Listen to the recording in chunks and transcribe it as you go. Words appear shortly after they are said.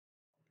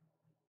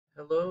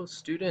Hello,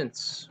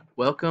 students.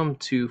 Welcome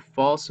to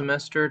Fall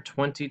Semester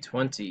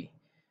 2020.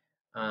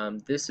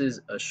 This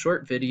is a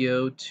short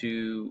video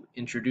to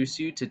introduce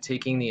you to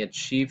taking the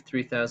Achieve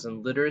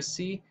 3000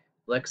 Literacy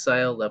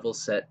Lexile Level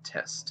Set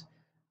Test.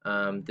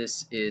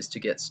 This is to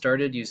get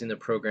started using the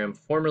program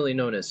formerly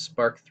known as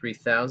Spark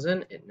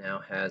 3000. It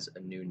now has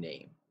a new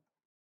name.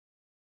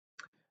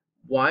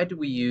 Why do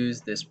we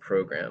use this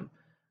program?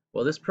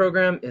 Well, this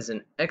program is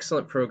an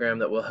excellent program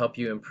that will help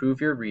you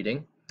improve your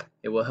reading.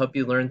 It will help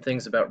you learn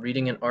things about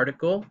reading an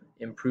article,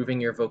 improving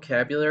your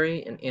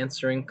vocabulary, and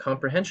answering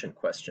comprehension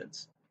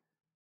questions.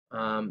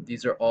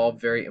 These are all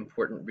very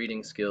important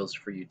reading skills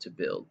for you to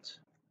build.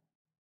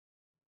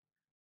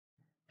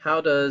 How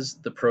does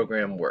the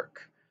program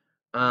work?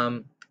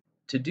 To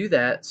do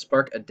that,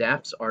 Spark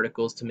adapts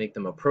articles to make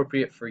them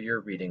appropriate for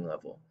your reading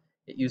level.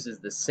 It uses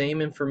the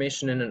same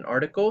information in an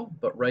article,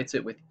 but writes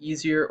it with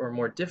easier or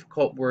more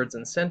difficult words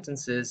and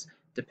sentences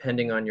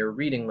depending on your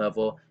reading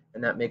level,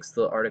 and that makes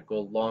the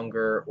article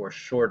longer or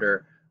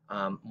shorter,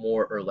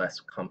 more or less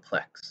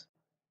complex.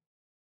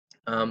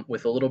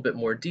 With a little bit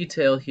more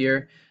detail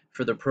here,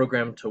 for the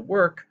program to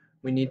work,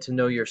 we need to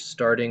know your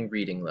starting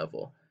reading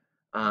level.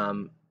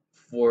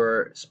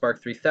 For Spark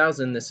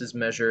 3000, this is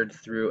measured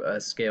through a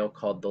scale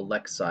called the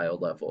Lexile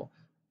level.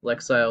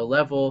 Lexile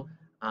level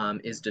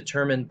is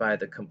determined by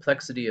the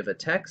complexity of a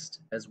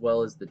text as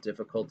well as the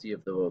difficulty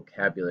of the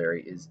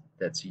vocabulary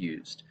that's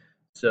used.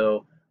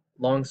 So,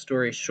 long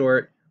story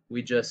short,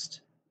 we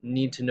just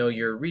need to know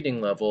your reading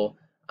level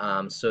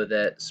so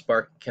that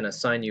Spark can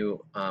assign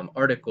you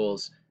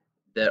articles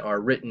that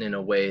are written in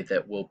a way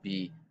that will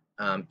be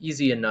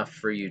easy enough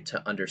for you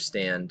to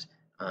understand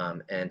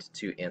and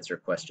to answer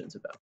questions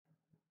about.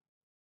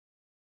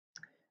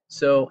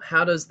 So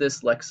how does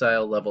this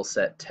Lexile level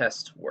set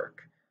test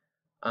work?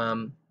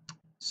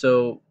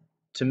 So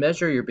to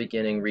measure your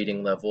beginning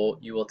reading level,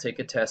 you will take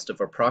a test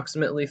of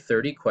approximately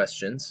 30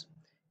 questions.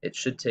 It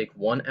should take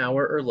 1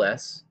 hour or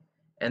less,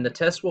 and the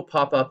test will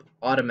pop up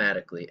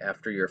automatically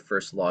after your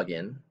first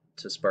login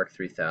to Spark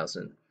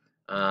 3000.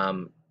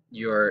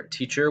 Your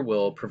teacher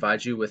will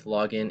provide you with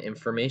login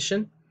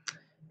information,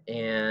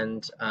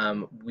 and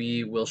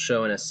we will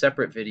show in a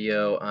separate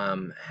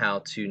video how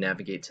to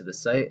navigate to the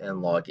site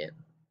and log in.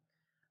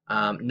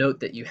 Note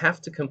that you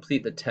have to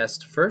complete the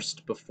test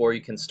first before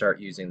you can start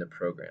using the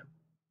program.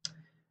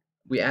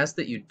 We ask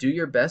that you do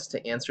your best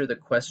to answer the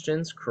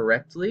questions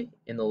correctly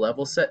in the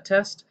level set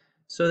test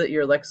so that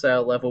your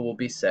Lexile level will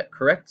be set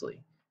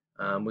correctly.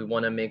 We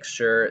want to make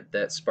sure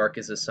that Spark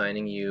is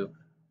assigning you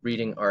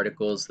reading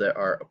articles that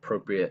are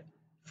appropriate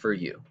for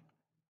you.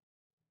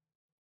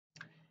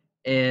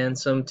 And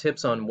some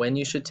tips on when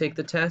you should take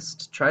the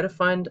test. Try to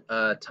find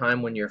a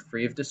time when you're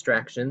free of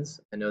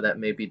distractions. I know that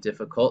may be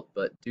difficult,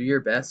 but do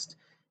your best,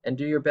 and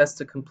do your best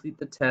to complete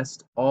the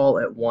test all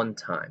at one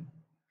time.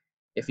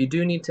 If you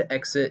do need to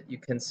exit, you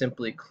can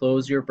simply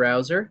close your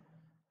browser.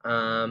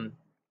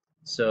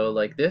 So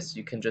like this,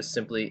 you can just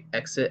simply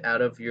exit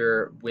out of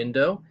your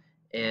window,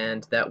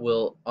 and that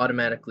will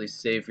automatically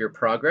save your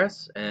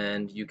progress,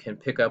 and you can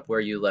pick up where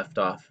you left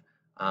off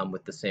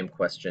with the same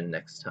question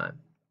next time.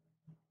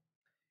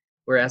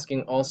 We're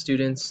asking all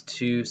students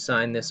to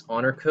sign this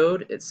honor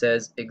code. It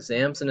says,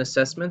 "Exams and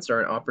assessments are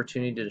an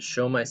opportunity to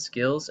show my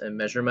skills and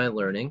measure my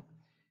learning.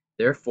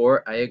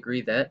 Therefore, I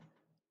agree that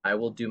I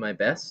will do my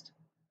best.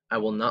 I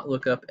will not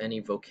look up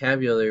any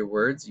vocabulary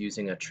words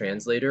using a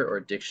translator or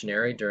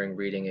dictionary during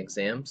reading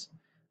exams.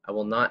 I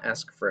will not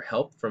ask for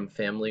help from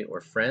family or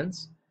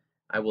friends.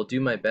 I will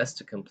do my best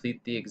to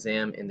complete the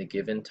exam in the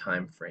given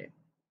time frame."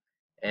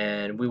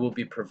 And we will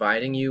be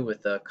providing you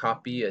with a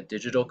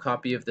digital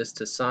copy of this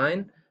to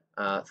sign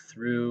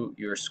through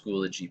your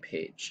Schoology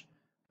page.